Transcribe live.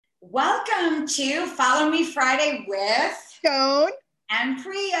Welcome to Follow Me Friday with Joan and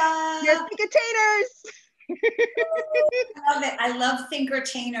Priya. your entertainers. I love it. I love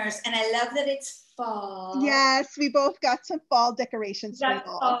Thinkertainers, and I love that it's fall. Yes, we both got some fall decorations for That's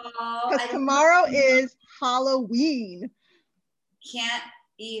y'all. fall. Because tomorrow is Halloween. Can't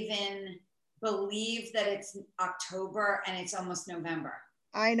even believe that it's October and it's almost November.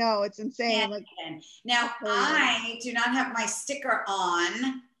 I know, it's insane. Now, I do not have my sticker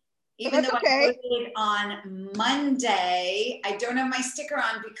on. Even though okay. I posted on Monday, I don't have my sticker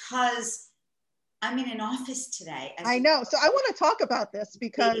on because I'm in an office today. I know. So I want to talk about this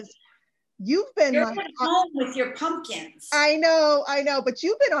because you've been You're at home with your pumpkins. I know, but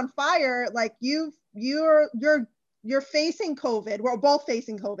you've been on fire. Like you're facing COVID. We're both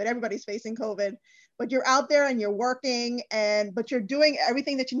facing COVID. Everybody's facing COVID, but you're out there and you're working but you're doing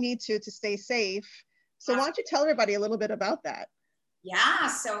everything that you need to stay safe. So why don't you tell everybody a little bit about that? Yeah,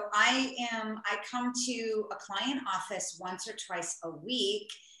 so I come to a client office once or twice a week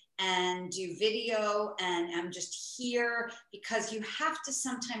and do video, and I'm just here because you have to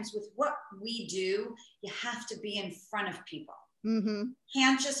sometimes, with what we do, you have to be in front of people. Mm-hmm. You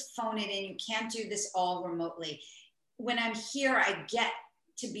can't just phone it in. You can't do this all remotely. When I'm here, I get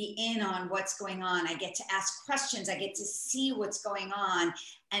to be in on what's going on. I get to ask questions. I get to see what's going on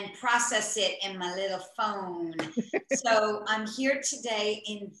and process it in my little phone. So I'm here today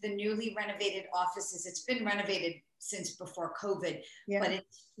in the newly renovated offices. It's been renovated since before COVID, but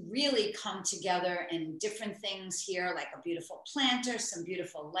it's really come together in different things here, like a beautiful planter, some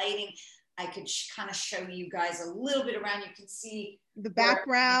beautiful lighting. I could kind of show you guys a little bit around. You can see the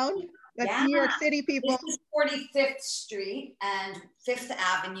background. That's New York City, people. This is 45th Street and 5th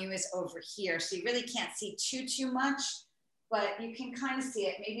Avenue is over here. So you really can't see too much, but you can kind of see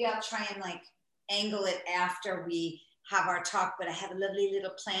it. Maybe I'll try and angle it after we have our talk, but I have a lovely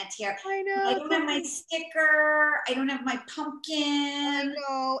little plant here. I know. I don't have my sticker. I don't have my pumpkin. I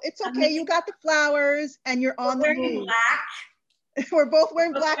know. It's okay. You got the flowers and you're on the move. Black. We're both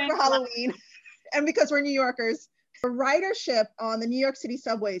wearing black for Halloween. And because we're New Yorkers. The ridership on the New York City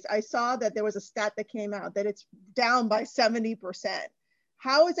subways, I saw that there was a stat that came out that it's down by 70%.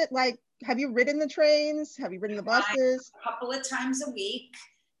 How is it like? Have you ridden the trains? Have you ridden the buses? A couple of times a week.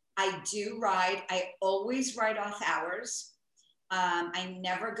 I do ride. I always ride off hours. I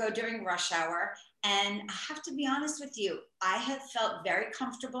never go during rush hour. And I have to be honest with you, I have felt very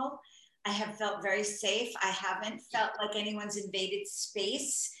comfortable. I have felt very safe. I haven't felt like anyone's invaded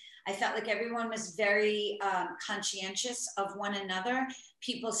space. I felt like everyone was very conscientious of one another.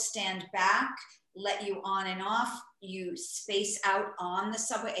 People stand back, let you on and off. You space out on the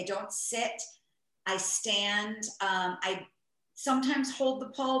subway. I don't sit. I stand. I sometimes hold the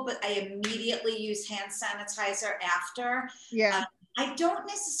pole, but I immediately use hand sanitizer after. Yeah. I don't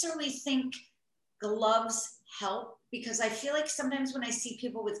necessarily think gloves help because I feel like sometimes when I see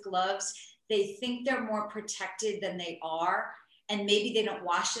people with gloves, they think they're more protected than they are. And maybe they don't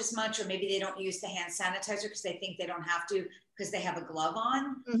wash as much, or maybe they don't use the hand sanitizer because they think they don't have to because they have a glove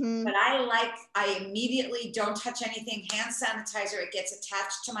on. Mm-hmm. But I immediately don't touch anything. Hand sanitizer, it gets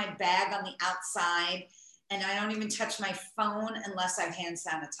attached to my bag on the outside. And I don't even touch my phone unless I've hand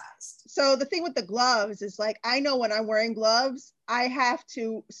sanitized. So the thing with the gloves is I know when I'm wearing gloves, I have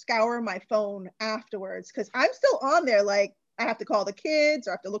to scour my phone afterwards because I'm still on there. I have to call the kids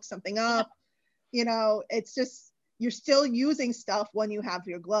or I have to look something up. It's just, you're still using stuff when you have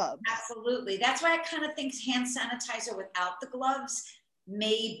your gloves. Absolutely. That's why I kind of think hand sanitizer without the gloves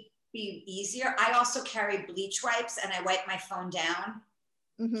may be easier. I also carry bleach wipes and I wipe my phone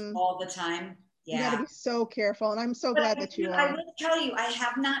down all the time. Yeah. You gotta be so careful. And I'm so glad that you are. I will tell you, I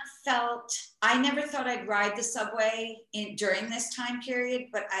never thought I'd ride the subway during this time period,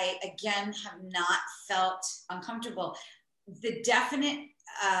 but I, again, have not felt uncomfortable. The definite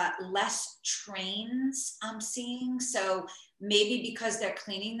less trains I'm seeing. So maybe because they're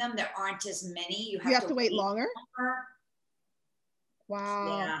cleaning them, there aren't as many. You have to wait longer.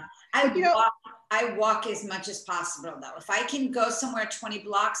 Wow. Yeah. I walk as much as possible though. If I can go somewhere 20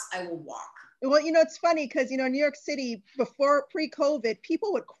 blocks, I will walk. Well, it's funny because, New York City, before pre-COVID,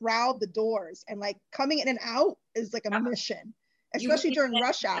 people would crowd the doors and coming in and out is like a mission, especially during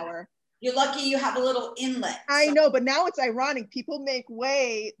rush hour. You're lucky you have a little inlet. I know, but now it's ironic. People make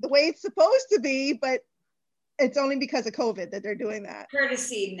way the way it's supposed to be, but it's only because of COVID that they're doing that.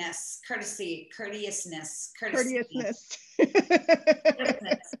 Courteousness.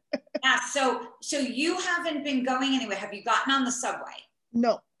 Yeah, so you haven't been going anywhere. Have you gotten on the subway?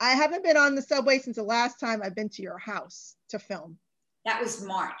 No, I haven't been on the subway since the last time I've been to your house to film. That was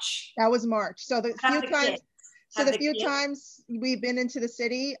March. So the few times. So Have the the few kids? times we've been into the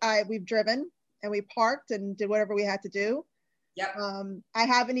city, we've driven and we parked and did whatever we had to do. Yep. I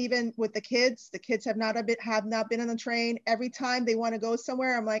haven't even with the kids. The kids have not been on the train. Every time they want to go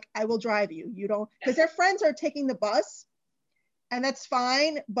somewhere, I'm like, I will drive you. You don't, because their friends are taking the bus, and that's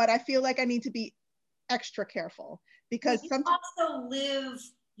fine. But I feel like I need to be extra careful Well, because you some, also live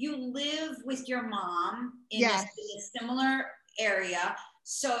with your mom in yes, a similar area.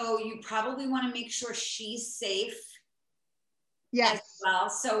 So you probably want to make sure she's safe as yes, well.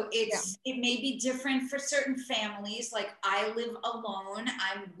 So yeah, it may be different for certain families. Like I live alone,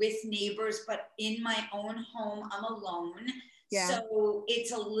 I'm with neighbors, but in my own home, I'm alone. yeah. So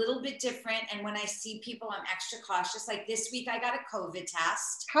it's a little bit different. And when I see people, I'm extra cautious. Like this week, I got a COVID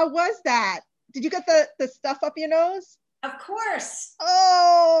test. How was that? Did you get the stuff up your nose? Of course,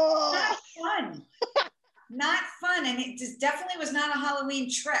 Oh, not fun. Not fun. And it just definitely was not a Halloween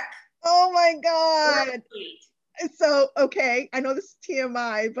trick. oh my Or God. treat. So okay, I know this is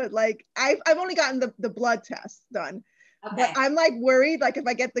TMI, but like I've only gotten the blood test done. But Okay. I'm like worried, like if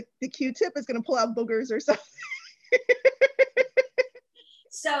I get the Q-tip, it's gonna pull out boogers or something.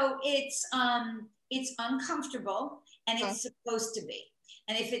 So it's uncomfortable and it's supposed to be.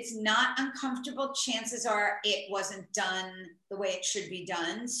 And if it's not uncomfortable, chances are it wasn't done the way it should be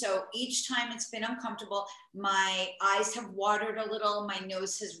done. So each time it's been uncomfortable, my eyes have watered a little, my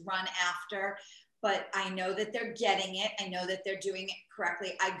nose has run after, but I know that they're getting it. I know that they're doing it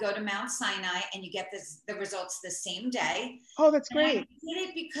correctly. I go to Mount Sinai and you get the results the same day. Oh, that's And I great. did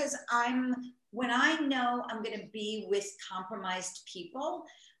it because when I know I'm going to be with compromised people,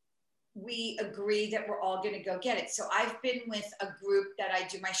 we agree that we're all going to go get it. So I've been with a group that I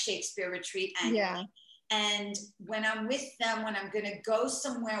do my Shakespeare retreat annually. Yeah. And when I'm with them, when I'm going to go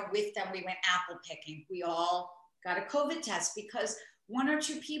somewhere with them, we went apple picking. We all got a COVID test because one or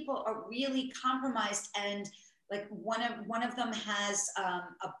two people are really compromised. And like one of them has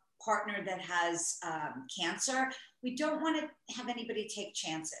a partner that has cancer. We don't want to have anybody take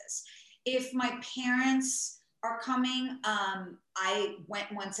chances. If my parents are coming, I went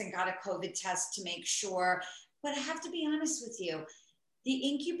once and got a COVID test to make sure. But I have to be honest with you, the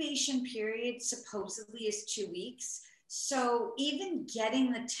incubation period supposedly is 2 weeks. So even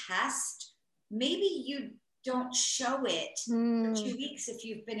getting the test, maybe you don't show it for Hmm. 2 weeks if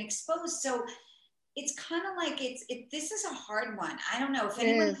you've been exposed. So it's kind of like this is a hard one. I don't know if It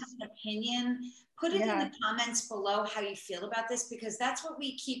anyone has is. an opinion, put it in Yeah. the comments below how you feel about this, because that's what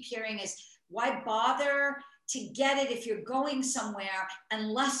we keep hearing is why bother to get it if you're going somewhere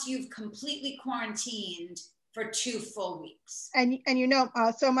unless you've completely quarantined for 2 full weeks. And you know,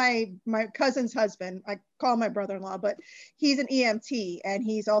 so my cousin's husband, I call him my brother-in-law, but he's an EMT and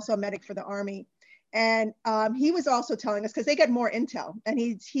he's also a medic for the Army. And he was also telling us because they get more intel, and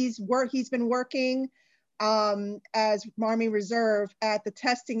he's been working as Army Reserve at the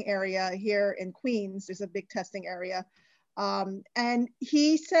testing area here in Queens. There's a big testing area, and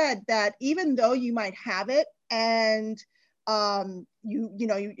he said that even though you might have it and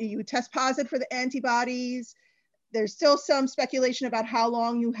you test positive for the antibodies, there's still some speculation about how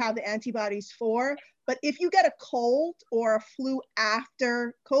long you have the antibodies for. But if you get a cold or a flu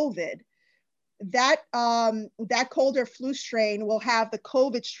after COVID, that cold or flu strain will have the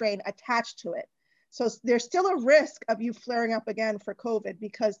COVID strain attached to it. So there's still a risk of you flaring up again for COVID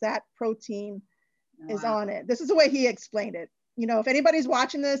because that protein is on it. This is the way he explained it. You know, if anybody's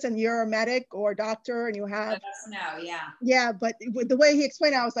watching this and you're a medic or a doctor and you have, let us know. yeah, but with the way he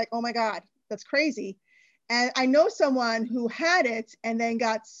explained it, I was like, oh my God, that's crazy. And I know someone who had it and then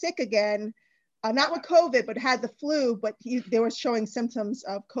got sick again, not with COVID, but had the flu, but they were showing symptoms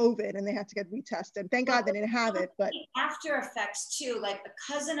of COVID and they had to get retested. Thank God they didn't have it, but after effects too, like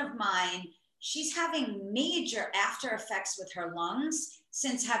a cousin of mine, she's having major after effects with her lungs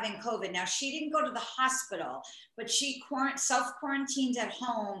since having COVID. Now, she didn't go to the hospital, but she self-quarantined at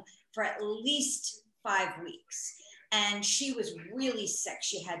home for at least 5 weeks. And she was really sick.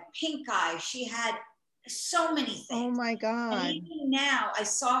 She had pink eye. She had so many things. oh my And God. even now, I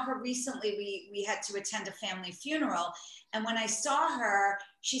saw her recently. We had to attend a family funeral. And when I saw her,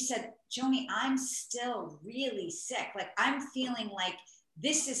 she said, Joni, I'm still really sick. Like I'm feeling like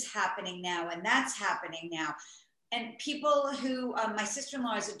this is happening now and that's happening now. And people who, my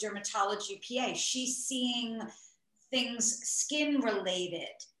sister-in-law is a dermatology PA. She's seeing things skin related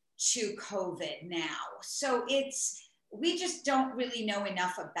to COVID now. So we just don't really know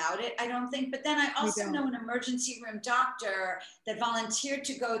enough about it, I don't think. But then I also know an emergency room doctor that volunteered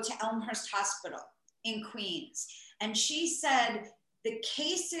to go to Elmhurst Hospital in Queens. And she said the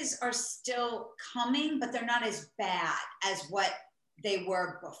cases are still coming, but they're not as bad as what they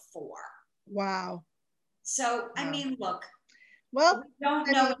were before. Wow. So, I mean, look, Well, we don't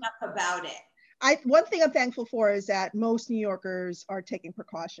I know mean, enough about it. one thing I'm thankful for is that most New Yorkers are taking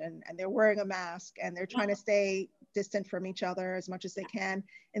precaution and they're wearing a mask and they're trying to stay distant from each other as much as they can.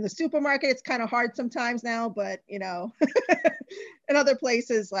 In the supermarket, it's kind of hard sometimes now, but you know, in other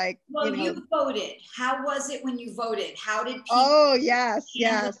places like, Well, you voted. How was it when you voted? How did people oh yes,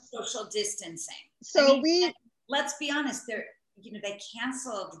 handle yes. social distancing? I So mean, we, let's be honest, they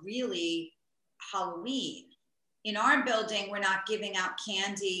canceled really Halloween. In our building, we're not giving out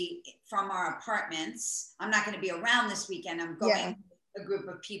candy from our apartments. I'm not going to be around this weekend. I'm going a group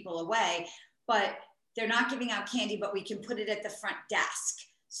of people away, but they're not giving out candy, but we can put it at the front desk.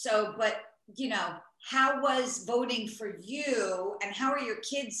 So, but how was voting for you, and how are your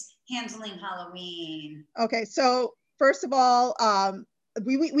kids handling Halloween? okay, so first of all,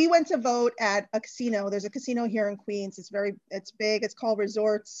 we went to vote at a casino. There's a casino here in Queens. It's big. It's called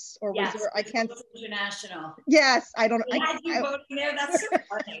Resorts or Yes, Resort. I can't. International. Yes, I don't. They had you voting there. That's so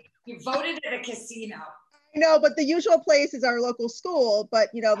funny. You voted at a casino. No, but the usual place is our local school. But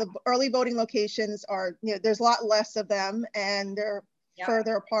the early voting locations are, there's a lot less of them, and they're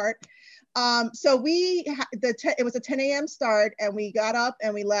further apart. So it was a 10 a.m. start, and we got up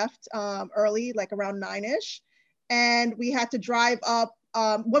and we left early, like around 9ish, and we had to drive up.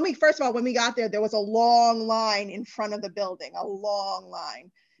 When we got there was a long line in front of the building, a long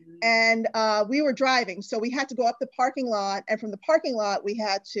line. And we were driving, so we had to go up the parking lot, and from the parking lot we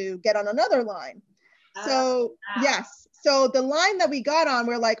had to get on another line. So yes, so the line that we got on,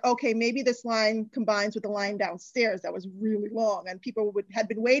 we're like, okay, maybe this line combines with the line downstairs that was really long, and people had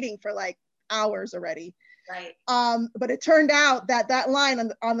been waiting for like hours already. Right. But it turned out that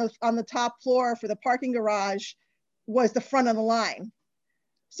line on the top floor for the parking garage was the front of the line.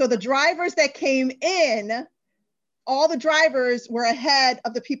 So the drivers that came in, all the drivers were ahead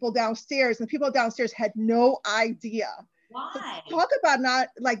of the people downstairs, and the people downstairs had no idea. Why? So talk about not,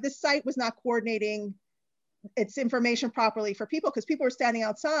 like, this site was not coordinating its information properly for people, because people were standing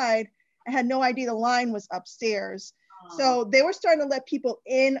outside and had no idea the line was upstairs. So they were starting to let people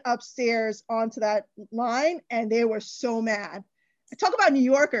in upstairs onto that line, and they were so mad. Talk about New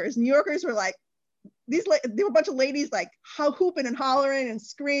Yorkers. New Yorkers were like, there were a bunch of ladies like hooping and hollering and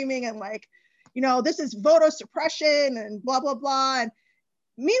screaming and like, this is voter suppression and blah, blah, blah. And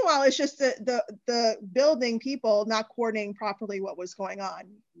meanwhile, it's just the building people not coordinating properly what was going on.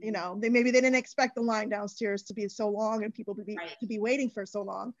 Maybe they didn't expect the line downstairs to be so long and people to be waiting for so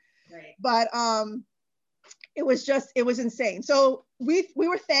long. Right. But it was insane. So we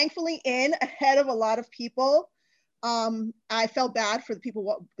were thankfully in ahead of a lot of people. I felt bad for the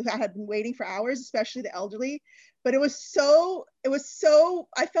people that had been waiting for hours, especially the elderly. But it was so I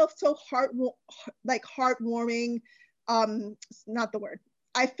felt so heartwarming. Not the word.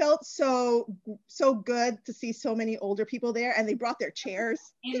 I felt so good to see so many older people there, and they brought their chairs.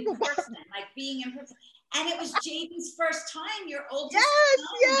 In person, like being in person. And it was Jaden's first time, your oldest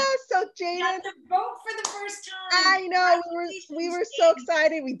Yes. So Jaden got to vote for the first time. I know, we were so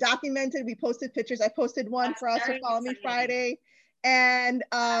excited. We documented, we posted pictures. I posted one for us to Follow Me Friday. And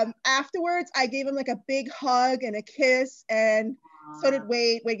afterwards, I gave him like a big hug and a kiss, and so did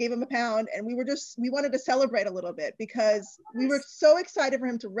Wade. Wade gave him a pound, and we wanted to celebrate a little bit because we were so excited for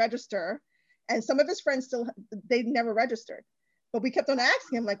him to register. And some of his friends they never registered, but we kept on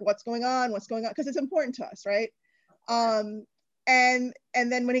asking him like, what's going on? Because it's important to us, right? And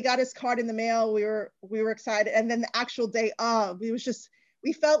then when he got his card in the mail, we were excited. And then the actual day of,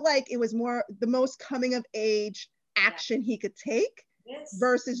 we felt like it was more the most coming of age action he could take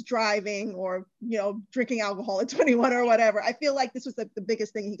versus driving or drinking alcohol at 21 or whatever. I feel like this was the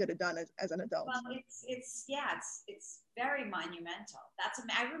biggest thing he could have done as an adult. Well, it's very monumental.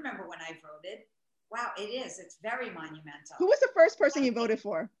 I remember when I voted. Wow, it is. It's very monumental. Who was the first person you voted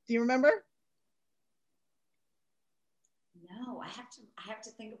for? Do you remember? No, I have to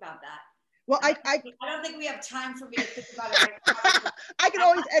think about that. Well, I don't think we have time for me to think about it right now. I can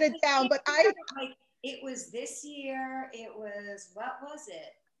always edit down, but it was this year. What was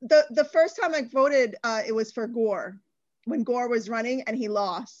it? The first time I voted, it was for Gore, when Gore was running and he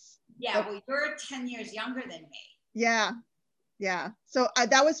lost. Yeah, well, you're 10 years younger than me. Yeah. So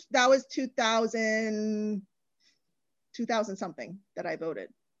that was 2000 something that I voted.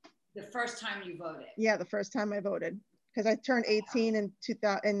 The first time you voted? Yeah, the first time I voted, because I turned 18 in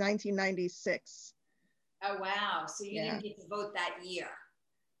 1996. Oh wow! So you didn't get to vote that year.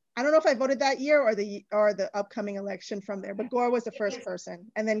 I don't know if I voted that year or the upcoming election from there, but Gore was the first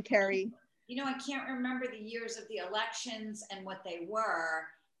person, and then Kerry. I can't remember the years of the elections and what they were,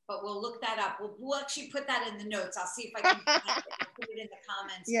 but we'll look that up. We'll actually put that in the notes. I'll see if I can find it and put it in the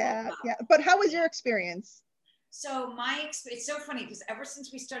comments. Yeah, yeah. But how was your experience? So it's so funny because ever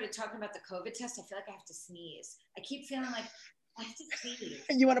since we started talking about the COVID test, I feel like I have to sneeze. I keep feeling like I have to sneeze.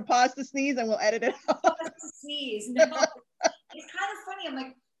 You want to pause the sneeze and we'll edit it out? Pause to sneeze. No, it's kind of funny. I'm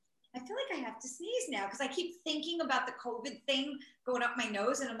like, I feel like I have to sneeze now because I keep thinking about the COVID thing going up my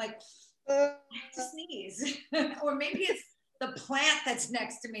nose, and I'm like, I have to sneeze. Or maybe it's the plant that's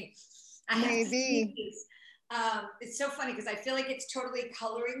next to me. I have to sneeze. It's so funny because I feel like it's totally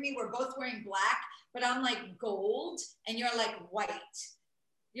coloring me. We're both wearing black, but I'm like gold and you're like white.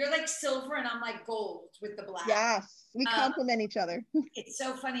 You're like silver and I'm like gold with the black. Yes, we complement each other. It's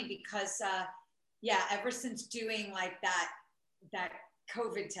so funny because, yeah, ever since doing like that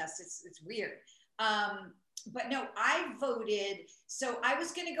COVID test, it's weird. But no, I voted. So I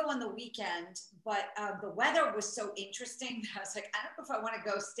was going to go on the weekend, but the weather was so interesting that I was like, I don't know if I want to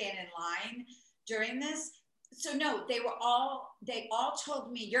go stand in line during this. So no, they all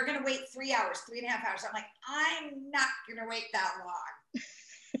told me, you're going to wait 3 hours, 3.5 hours. I'm like, I'm not going to wait that long.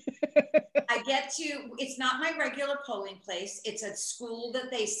 It's not my regular polling place. It's a school that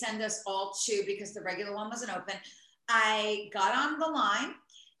they send us all to because the regular one wasn't open. I got on the line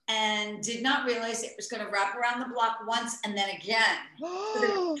and did not realize it was going to wrap around the block once and then again. So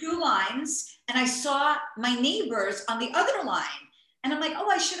there were 2 lines and I saw my neighbors on the other line. And I'm like, oh,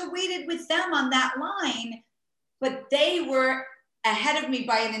 I should have waited with them on that line. But they were ahead of me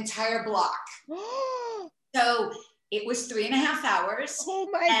by an entire block. So it was 3.5 hours. Oh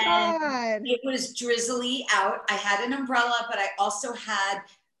my God. It was drizzly out. I had an umbrella, but I also had,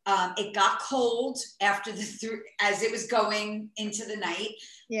 it got cold after as it was going into the night.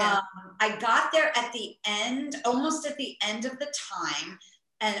 Yeah. I got there at the end, almost at the end of the time.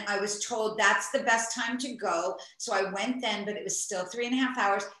 And I was told that's the best time to go. So I went then, but it was still 3.5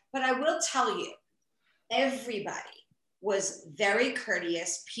 hours. But I will tell you, everybody was very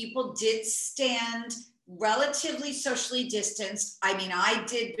courteous. People did stand relatively socially distanced. I mean, I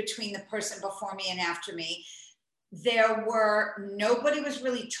did between the person before me and after me. Nobody was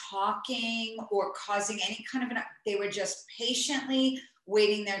really talking or causing any kind of they were just patiently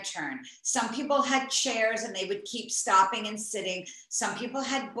waiting their turn. Some people had chairs and they would keep stopping and sitting. Some people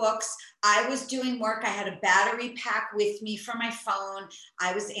had books. I was doing work. I had a battery pack with me for my phone.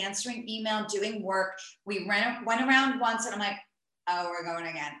 I was answering email, doing work. We went around once and I'm like, oh, we're going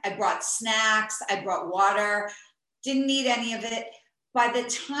again. I brought snacks. I brought water. Didn't need any of it. By the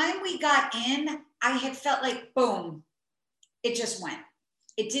time we got in, I had felt like, boom, it just went.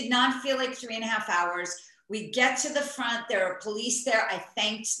 It did not feel like 3.5 hours. We get to the front, there are police there. I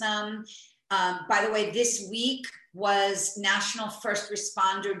thanked them. By the way, this week was National First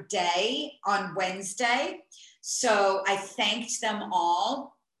Responder Day on Wednesday. So I thanked them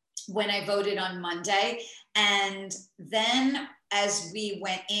all when I voted on Monday. And then as we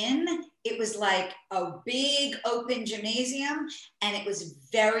went in, it was like a big open gymnasium and it was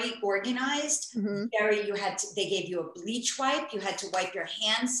very organized. Mm-hmm. They gave you a bleach wipe. You had to wipe your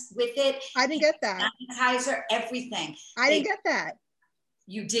hands with it. I didn't get that. Sanitizer, everything. I didn't get that.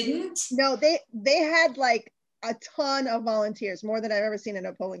 You didn't? No, they had like a ton of volunteers, more than I've ever seen in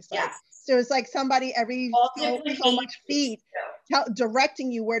a polling site. Yes. So it's like somebody every so much feet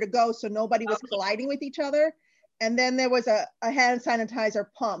directing you where to go so nobody was colliding with each other. And then there was a hand sanitizer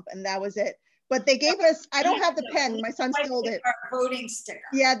pump and that was it. But they gave us, I don't have the pen, my son stole it. Voting sticker.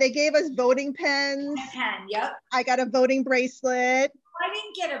 Yeah, they gave us voting pens. A pen, yep. I got a voting bracelet. I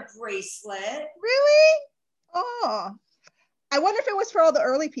didn't get a bracelet. Really? Oh, I wonder if it was for all the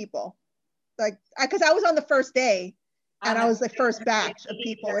early people. Like, because I was on the first day and I was the first batch of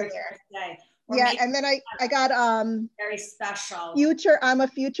people in there. Yeah, and then I got very special I'm a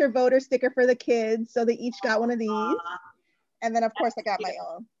future voter sticker for the kids, so they each got one of these. And then of course I got my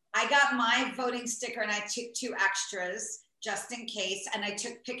own. I got my voting sticker and I took 2 extras just in case, and I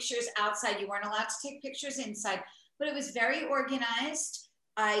took pictures outside. You weren't allowed to take pictures inside, but it was very organized.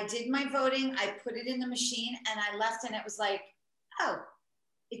 I did my voting, I put it in the machine and I left, and it was like, oh,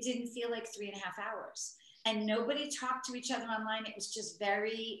 it didn't feel like 3.5 hours. And nobody talked to each other online. It was just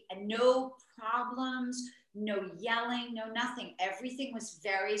no problems, no yelling, no nothing. Everything was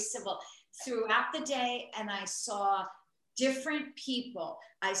very civil throughout the day. And I saw different people.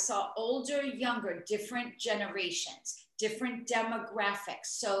 I saw older, younger, different generations, different demographics.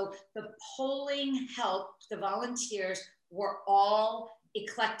 So the polling helped, the volunteers were all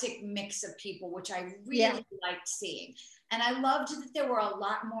eclectic mix of people, which I really liked seeing. And I loved that there were a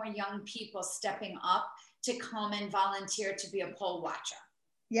lot more young people stepping up to come and volunteer to be a poll watcher.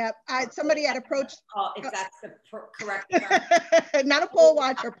 Yep. Somebody had approached. If that's the correct term. Not a poll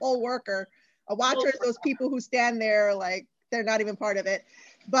watcher, poll worker. A watcher is those people who stand there like they're not even part of it.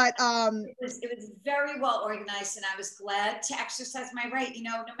 But it was very well organized, and I was glad to exercise my right. You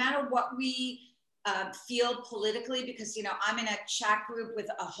know, no matter what we feel politically, because you know I'm in a chat group with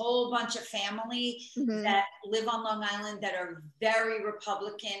a whole bunch of family that live on Long Island that are very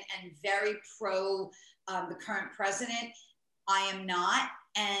Republican and very pro the current president. I am not,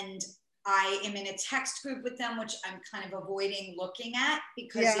 and I am in a text group with them, which I'm kind of avoiding looking at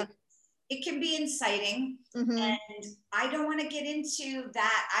because it can be inciting, and I don't want to get into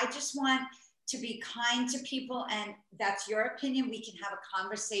that. I just want to be kind to people, and that's your opinion. We can have a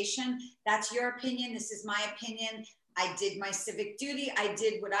conversation. That's your opinion. This is my opinion. I did my civic duty. I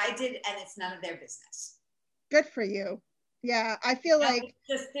did what I did, and it's none of their business. Good for you. Yeah, I feel like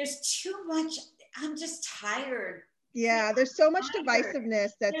there's too much. I'm just tired. Yeah, there's so much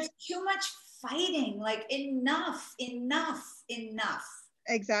divisiveness. There's too much fighting. Like enough.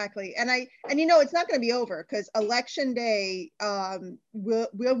 Exactly. And you know, it's not going to be over because election day,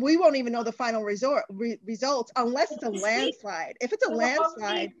 we won't even know the final results unless it's a landslide. If it's a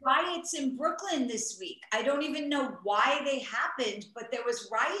landslide. Riots in Brooklyn this week. I don't even know why they happened, but there was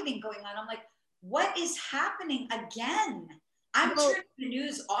rioting going on. I'm like, what is happening again? I'm turning the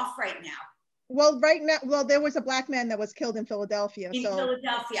news off right now. Well, right now, there was a Black man that was killed in Philadelphia.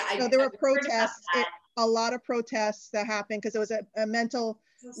 Philadelphia. So there were protests, a lot of protests that happened because it was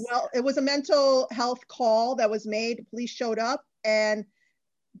a mental health call that was made. The police showed up and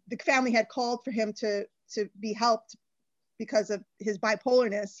the family had called for him to be helped because of his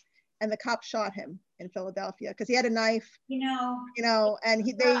bipolarness, and the cop shot him in Philadelphia because he had a knife. And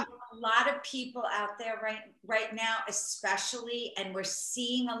a lot of people out there right now, especially, and we're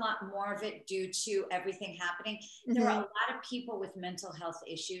seeing a lot more of it due to everything happening. There are a lot of people with mental health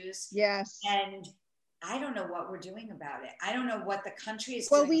issues. Yes. And I don't know what we're doing about it. I don't know what the country is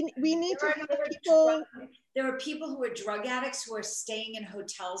doing. Well, we need to have people. There are people who are drug addicts who are staying in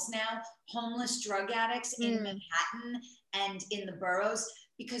hotels now, homeless drug addicts in Manhattan and in the boroughs,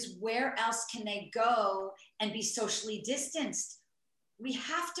 because where else can they go and be socially distanced? We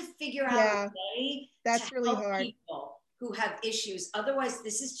have to figure out a way to help people who have issues. Otherwise,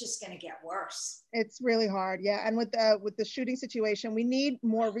 this is just going to get worse. It's really hard. Yeah. And with the shooting situation, we need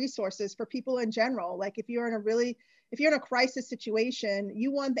more resources for people in general. Like if you're in a crisis situation,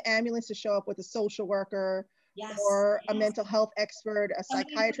 you want the ambulance to show up with a social worker or a mental health expert, a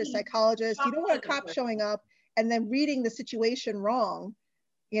psychiatrist, psychologist. You don't want a cop showing up and then reading the situation wrong,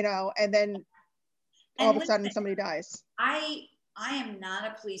 and then all of a sudden somebody dies. I am not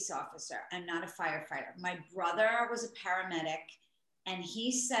a police officer. I'm not a firefighter. My brother was a paramedic, and he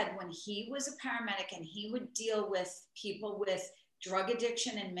said when he was a paramedic and he would deal with people with drug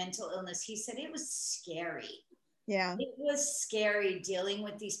addiction and mental illness, he said it was scary. Yeah. It was scary dealing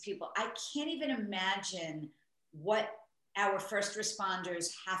with these people. I can't even imagine what our first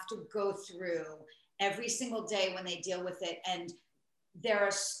responders have to go through every single day when they deal with it. And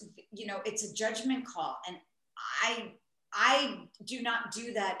it's a judgment call. And I do not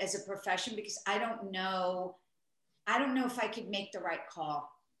do that as a profession because I don't know if I could make the right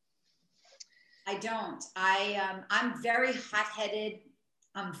call. I don't. I'm very hot-headed.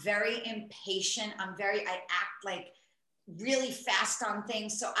 I'm very impatient. I act like really fast on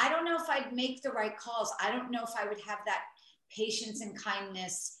things. So I don't know if I'd make the right calls. I don't know if I would have that patience and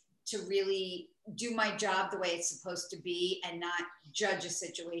kindness to really do my job the way it's supposed to be and not judge a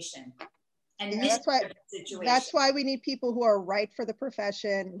situation. And that's why we need people who are right for the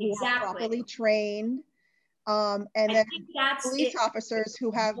profession, who are properly trained, and then police officers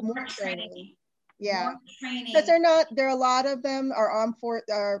who have more training. Yeah, because there are a lot of them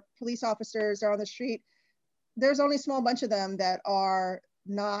are police officers are on the street. There's only a small bunch of them that are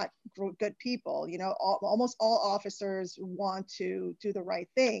not good people. Almost all officers want to do the right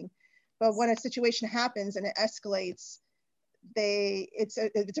thing, but when a situation happens and it escalates, it's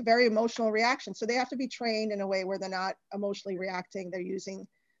a very emotional reaction. So they have to be trained in a way where they're not emotionally reacting. They're using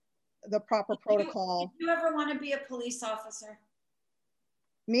the proper protocol. Did you ever want to be a police officer?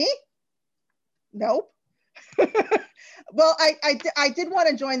 Me? Nope. Well, I did want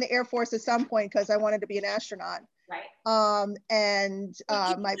to join the Air Force at some point because I wanted to be an astronaut. Right. And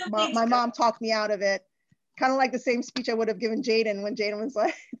my mom talked me out of it. Kind of like the same speech I would have given Jaden when Jaden was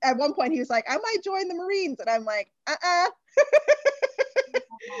like, at one point he was like, I might join the Marines. And I'm like,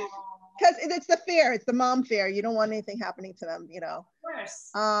 because it's the fear, it's the mom fear. You don't want anything happening to them, Of course.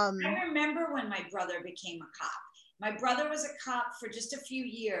 I remember when my brother became a cop. My brother was a cop for just a few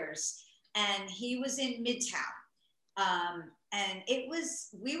years, and he was in Midtown. And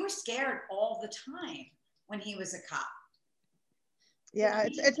we were scared all the time when he was a cop. Yeah,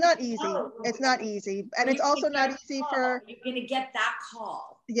 it's not easy. It's not easy. And it's also not easy for, you're going to get that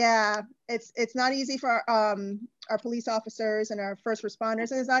call. Yeah, it's not easy for our police officers and our first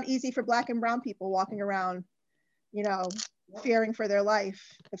responders, and it's not easy for Black and brown people walking around, you know, fearing for their life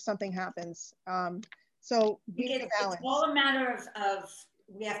if something happens. So we need a balance. It's all a matter of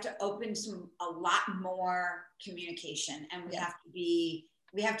we have to open a lot more communication, and we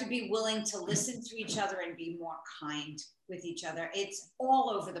have to be willing to listen to each other and be more kind with each other. It's all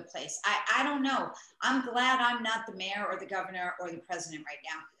over the place. I don't know. I'm glad I'm not the mayor or the governor or the president right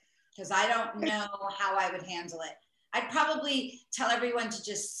now, because I don't know how I would handle it. I'd probably tell everyone to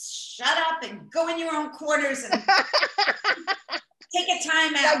just shut up and go in your own corners and take a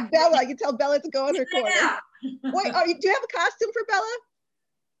time out. Like Bella, you tell Bella to go in her corner. Wait, do you have a costume for Bella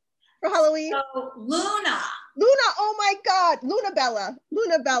for Halloween? So Luna, oh my God, Luna Bella.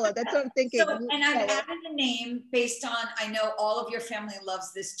 That's what I'm thinking. So, and I've added a name based on, I know all of your family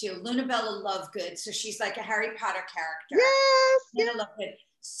loves this too. Luna Bella Lovegood. So she's like a Harry Potter character. Yes. Luna Lovegood.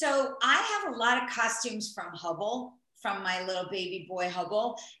 So I have a lot of costumes from Hubble, from my little baby boy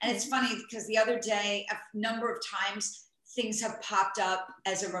Hubble. And it's funny because the other day, a number of times, things have popped up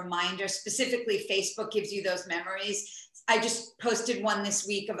as a reminder. Specifically, Facebook gives you those memories. I just posted one this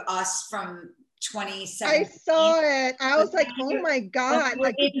week of us from 2017. I saw it. I was like, oh my God,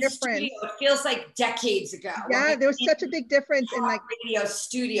 like the difference. Studio, it feels like decades ago. Yeah, there was such a big difference in like radio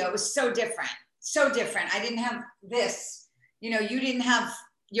studio. It was so different. So different. I didn't have this. You know, you didn't have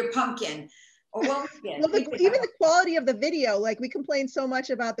your pumpkin. Or what we did. Well, even the quality of the video, like we complained so much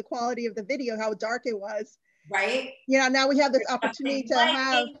about the quality of the video, how dark it was. Right. Yeah. Now we have this opportunity to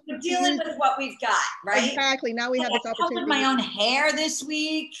have. We're dealing with what we've got, right? Exactly. Now we have this opportunity. I my own hair this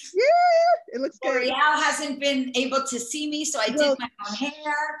week. Yeah, it looks good. L'Oreal hasn't been able to see me, so I did my own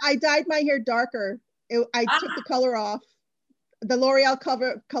hair. I dyed my hair darker. I took the color off. The L'Oreal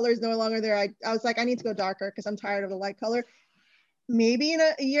color is no longer there. I was like, I need to go darker because I'm tired of the light color. Maybe in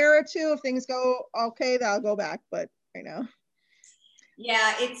a year or two, if things go okay, then I'll go back. But right now.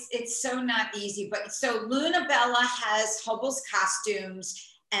 Yeah, it's so not easy. But so Luna Bella has Hubble's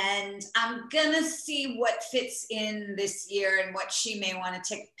costumes, and I'm gonna see what fits in this year and what she may want to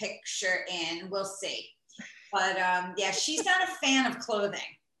take a picture in. We'll see. But yeah, she's not a fan of clothing.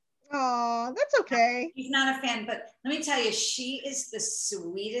 Oh, that's okay. She's not a fan, but let me tell you, she is the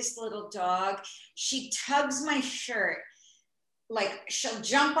sweetest little dog. She tugs my shirt. Like she'll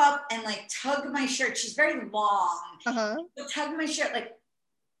jump up and like tug my shirt. She's very long. She'll tug my shirt like,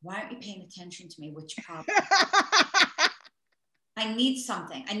 why aren't you paying attention to me? What's your problem? I need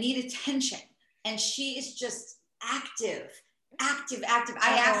something. I need attention. And she is just active. I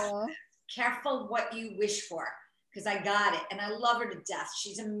asked her, careful what you wish for, because I got it. And I love her to death.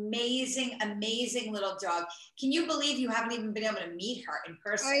 She's amazing, amazing little dog. Can you believe you haven't even been able to meet her in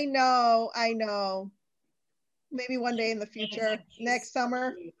person? I know. Maybe one day in the future, next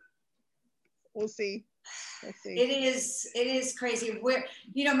summer, we'll see. It is crazy. Where,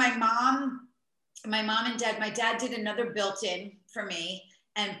 you know, my mom and dad, my dad did another built-in for me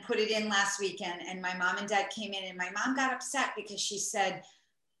and put it in last weekend. And my mom and dad came in, and my mom got upset because she said,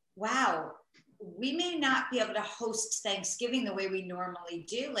 wow, we may not be able to host Thanksgiving the way we normally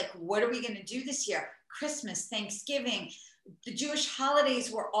do. Like, what are we going to do this year? Christmas, Thanksgiving. The Jewish holidays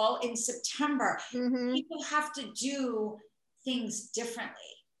were all in September. People have to do things differently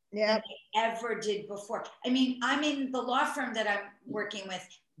than they ever did before. I mean, I'm in the law firm that I'm working with.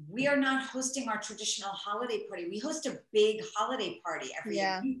 We are not hosting our traditional holiday party. We host a big holiday party every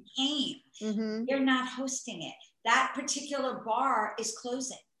year. You came. You're not hosting it. That particular bar is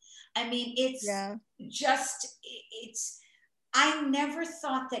closing. I mean, it's I never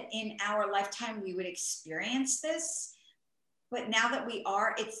thought that in our lifetime we would experience this. But now that we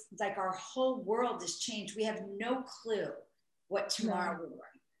are, it's like our whole world has changed. We have no clue what tomorrow will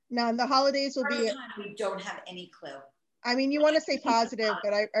bring. No, and the holidays will be. We don't have any clue. I mean, you want to say positive,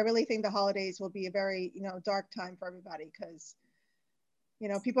 but I really think the holidays will be a very, dark time for everybody because,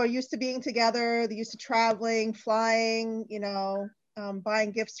 people are used to being together. They're used to traveling, flying,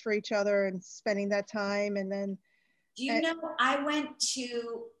 buying gifts for each other and spending that time. And then. Do you know, I went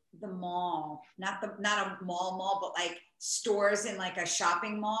to the mall, not a mall, but like stores in like a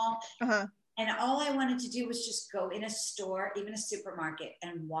shopping mall. And all I wanted to do was just go in a store, even a supermarket,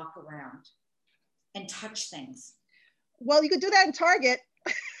 and walk around and touch things. Well, you could do that in Target.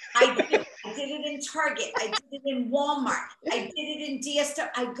 I did it in Target. I did it in Walmart. I did it in DSW.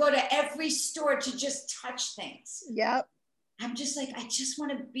 I go to every store to just touch things. Yep. I'm just like, I just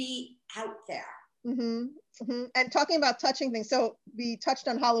want to be out there. And talking about touching things, so we touched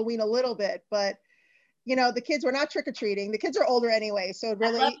on Halloween a little bit, but you know, the kids were not trick-or-treating. The kids are older anyway, so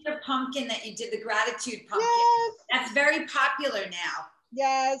really. I love your pumpkin that you did, the gratitude pumpkin. Yes. That's very popular now.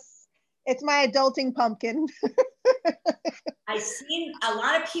 Yes. It's my adulting pumpkin. I've seen a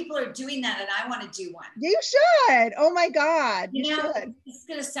lot of people are doing that, and I want to do one. You should. Oh my God. You should. It's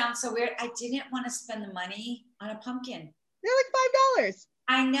going to sound so weird. I didn't want to spend the money on a pumpkin. They're like $5.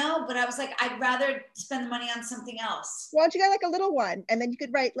 I know, but I was like, I'd rather spend the money on something else. Why don't you get like a little one, and then you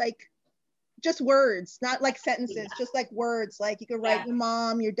could write like just words, not like sentences, just like words. Like you could write your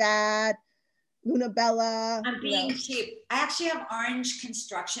mom, your dad, Luna Bella. I'm being cheap. I actually have orange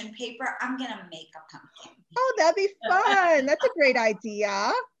construction paper. I'm going to make a pumpkin. Oh, that'd be fun. That's a great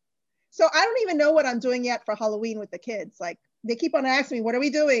idea. So I don't even know what I'm doing yet for Halloween with the kids. Like they keep on asking me, what are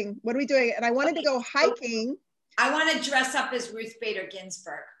we doing? What are we doing? And I wanted to go hiking. I want to dress up as Ruth Bader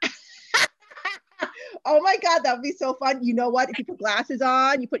Ginsburg. Oh my God, that would be so fun. You know what? If you put glasses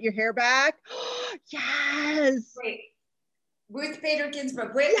on, you put your hair back. Yes. Wait, Ruth Bader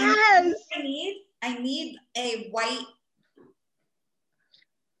Ginsburg. Wait, yes. I need a white.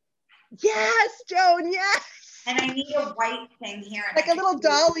 Yes, Joan. Yes. And I need a white thing here. Like a little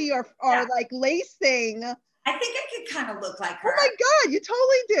dolly or like lace thing. I think I could kind of look like her. Oh my God, you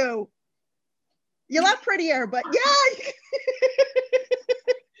totally do. You're a lot prettier, but yeah.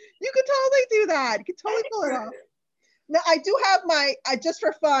 You could totally do that. You could totally pull it off. Now, I do have my, just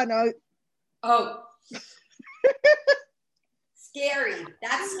for fun. Oh. Scary.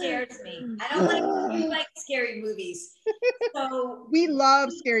 That scares me. I don't like scary movies. So we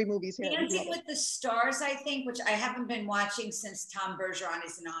love scary movies here. Dancing with the Stars, I think, which I haven't been watching since Tom Bergeron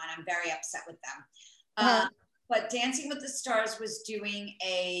isn't on. I'm very upset with them. But Dancing with the Stars was doing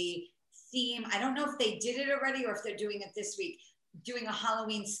a theme. I don't know if they did it already or if they're doing it this week, doing a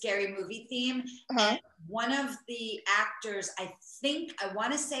Halloween scary movie theme. And one of the actors, I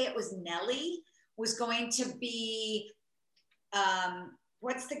want to say it was Nelly, was going to be,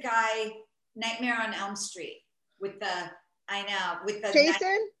 what's the guy, Nightmare on Elm Street with the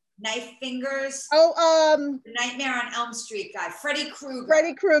Jason? Knife fingers. Oh, Nightmare on Elm Street guy, Freddy Krueger.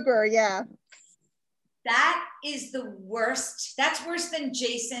 Freddy Krueger, yeah. That is the worst. That's worse than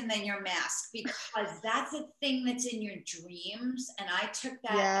Jason, than your mask, because that's a thing that's in your dreams. And I took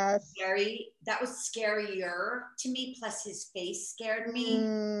that that was scarier to me. Plus his face scared me.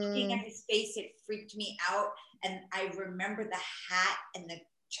 Looking at his face, it freaked me out. And I remember the hat and the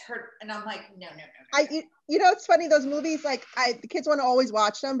shirt, and I'm like, no. You know, it's funny, those movies, like the kids want to always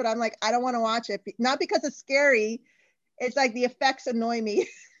watch them, but I'm like, I don't want to watch it. Not because it's scary. It's like the effects annoy me.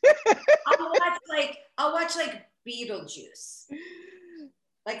 I'll watch like Beetlejuice,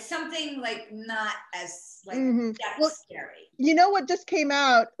 like something like not as like scary. You know what just came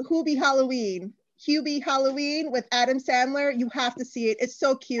out? Hubie Halloween with Adam Sandler. You have to see it. It's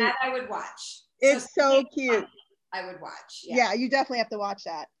so cute. That I would watch. It's so cute. I would watch. Yeah, you definitely have to watch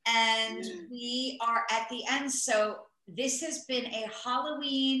that. And we are at the end. So this has been a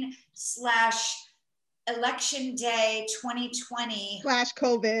Halloween / election day 2020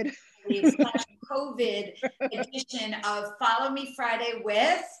 /COVID COVID edition of Follow Me Friday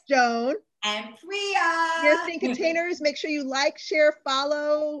with Joan and Priya. Your Thing Containers. Make sure you like, share,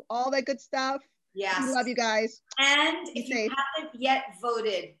 follow, all that good stuff. Yes. We love you guys. And if you haven't yet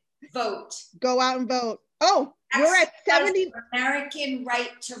voted, vote. Go out and vote. Oh, we're at 70. American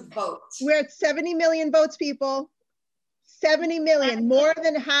right to vote. We're at 70 million votes, people. 70 million, more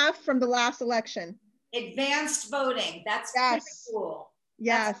than half from the last election. Advanced voting. That's pretty cool.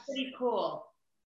 Yes. That's pretty cool.